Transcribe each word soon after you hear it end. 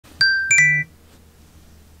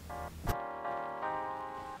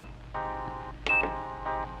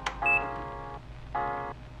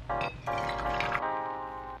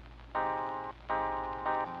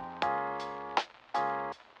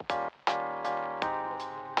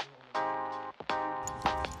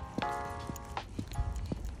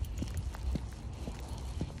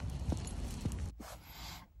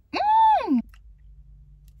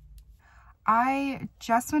I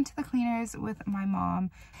just went to the cleaners with my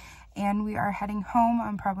mom and we are heading home.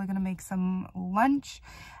 I'm probably gonna make some lunch,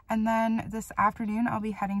 and then this afternoon I'll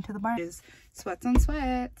be heading to the barn. Sweats on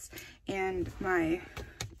sweats and my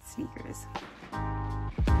sneakers.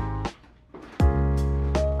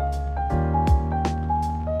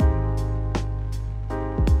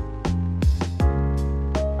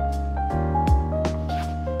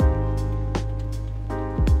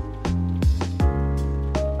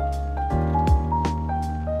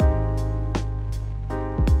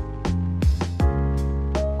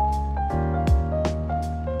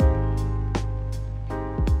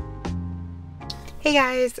 Hey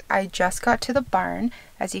guys, I just got to the barn.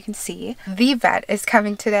 As you can see, the vet is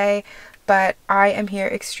coming today, but I am here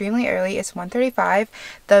extremely early. It's 1:35.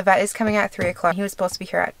 The vet is coming at 3 o'clock. He was supposed to be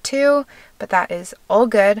here at 2, but that is all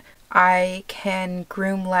good. I can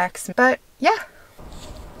groom Lex, but yeah.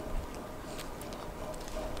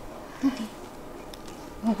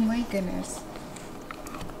 Oh my goodness.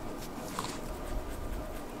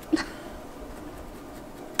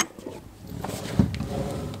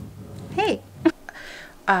 Hey.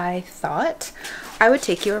 I thought I would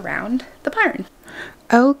take you around the barn.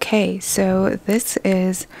 Okay, so this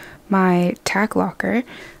is my tack locker,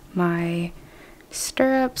 my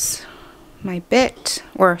stirrups, my bit,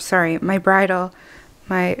 or sorry, my bridle,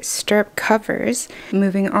 my stirrup covers.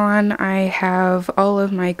 Moving on, I have all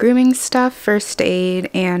of my grooming stuff, first aid,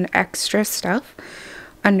 and extra stuff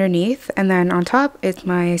underneath, and then on top is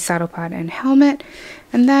my saddle pad and helmet,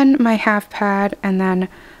 and then my half pad, and then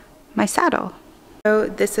my saddle. So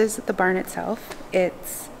this is the barn itself.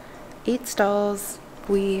 It's 8 stalls.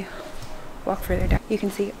 We walk further down. You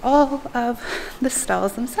can see all of the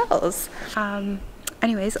stalls themselves.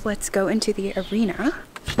 Anyways, let's go into the arena.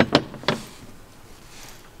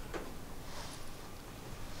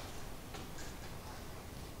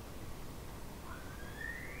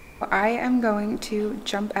 I am going to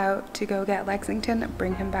jump out to go get Lexington,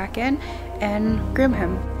 bring him back in, and groom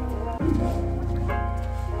him.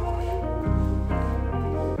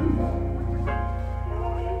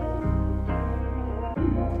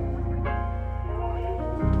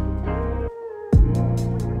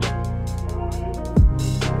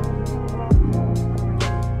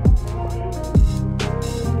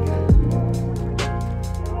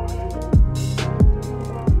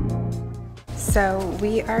 So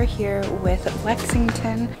we are here with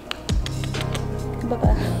Lexington.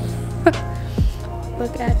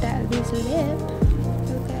 Look at that loose lip.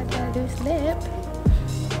 Look at that loose lip.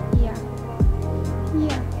 Yeah.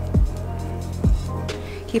 Yeah.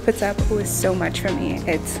 He puts up with so much from me.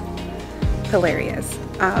 It's hilarious.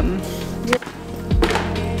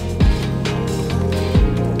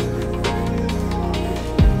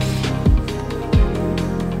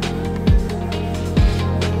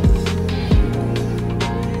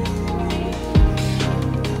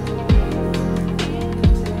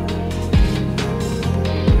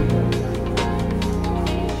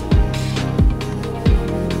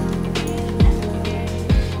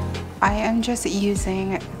 I am just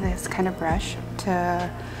using this kind of brush to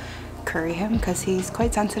curry him because he's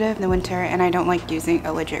quite sensitive in the winter and I don't like using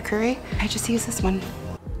a legit curry. I just use this one.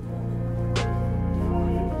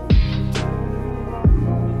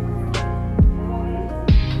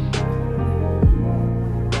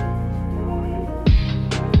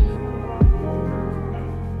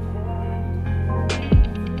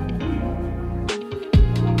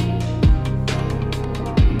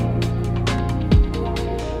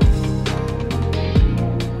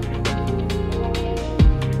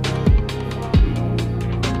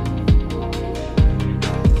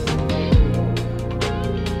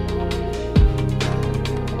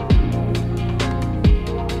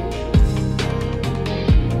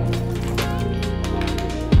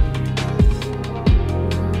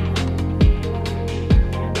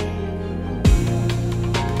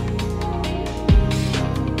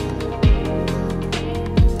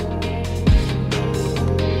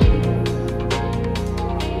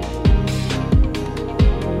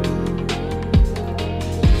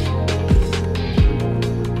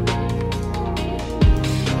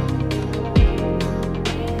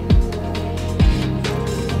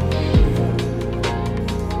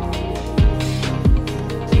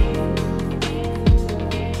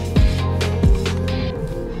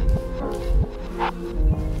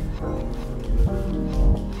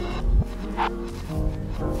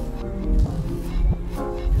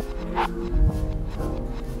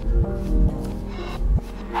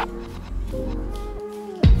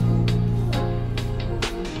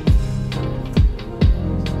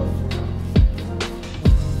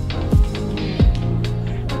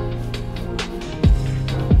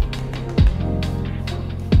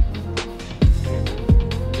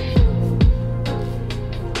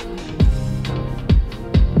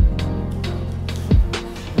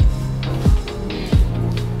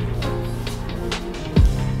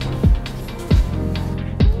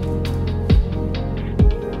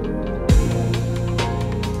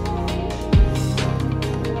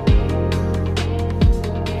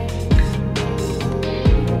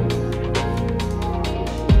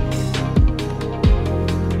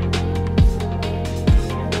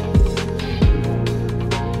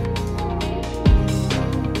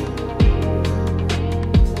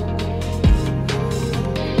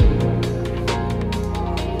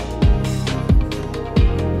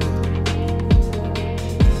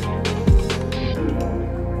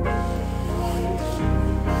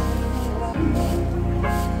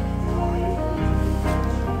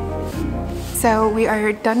 So we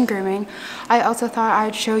are done grooming. I also thought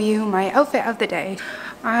I'd show you my outfit of the day.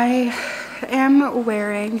 I am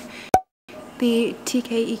wearing the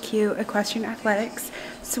TKEQ Equestrian Athletics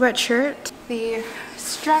sweatshirt, the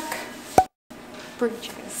Struck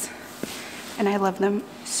breeches, and I love them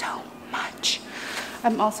so much.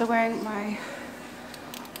 I'm also wearing my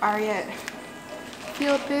Ariat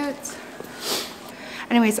field boots.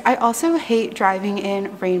 Anyways, I also hate driving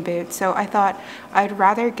in rain boots, so I thought I'd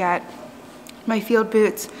rather get my field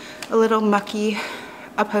boots a little mucky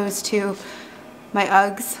opposed to my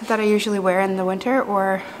Uggs that I usually wear in the winter,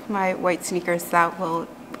 or my white sneakers that will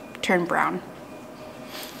turn brown.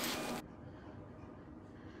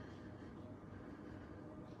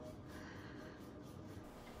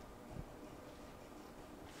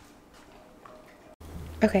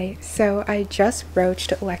 Okay, so I just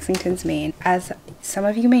roached Lexington's mane. As some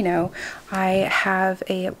of you may know, I have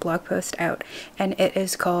a blog post out and it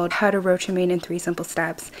is called How to Roach a Mane in 3 Simple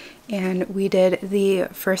Steps. And we did the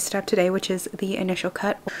first step today, which is the initial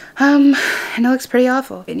cut. And it looks pretty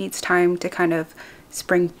awful. It needs time to kind of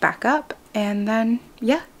spring back up, and then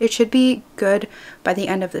yeah, it should be good by the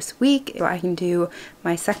end of this week. So I can do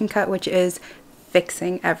my second cut, which is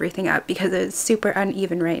fixing everything up because it's super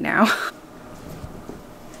uneven right now.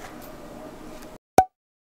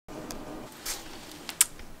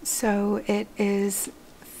 So it is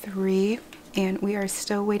 3 and we are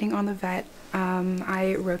still waiting on the vet.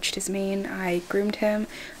 I roached his mane, I groomed him,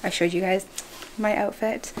 I showed you guys my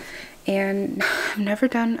outfit, and I've never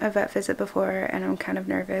done a vet visit before and I'm kind of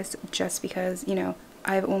nervous just because, you know,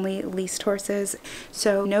 I've only leased horses,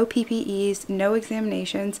 so no PPEs, no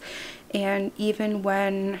examinations, and even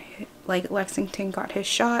when like Lexington got his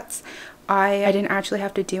shots, I didn't actually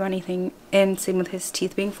have to do anything, and same with his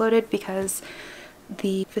teeth being floated because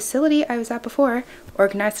the facility I was at before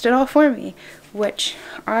organized it all for me, which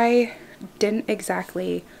I didn't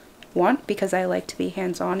exactly want because I like to be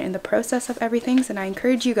hands-on in the process of everything, and I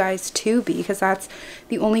encourage you guys to be, because that's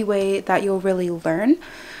the only way that you'll really learn.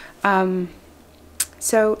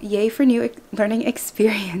 So yay for new learning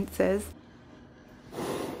experiences.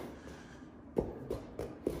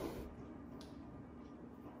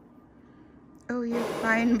 Oh, you're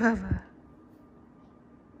fine, Bubba.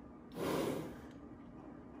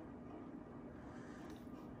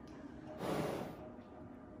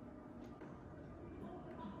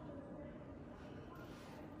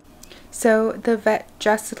 So the vet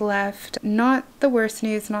just left. Not the worst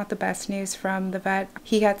news, not the best news from the vet.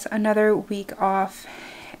 He gets another week off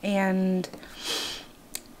and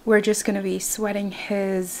we're just going to be sweating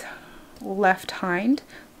his left hind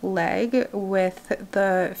leg with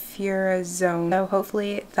the Furazone. So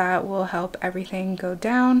hopefully that will help everything go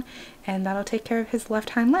down and that'll take care of his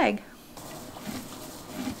left hind leg.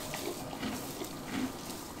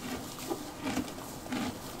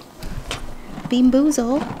 Bean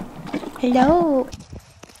Boozle. Hello.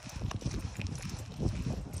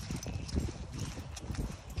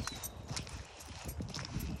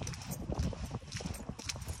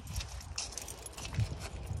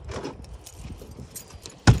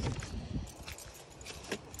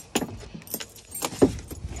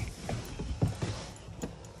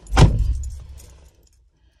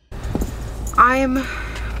 I'm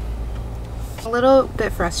a little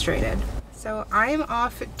bit frustrated. So I'm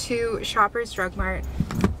off to Shoppers Drug Mart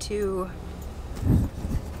to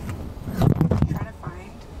try to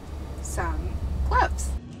find some gloves.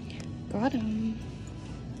 Got them.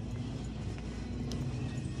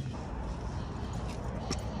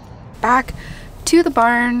 Back to the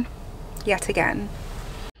barn yet again.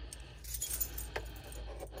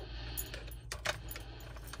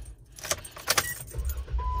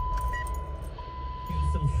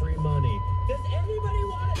 Some free money. Does everybody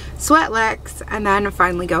want it? Sweat Lex and then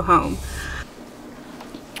finally go home.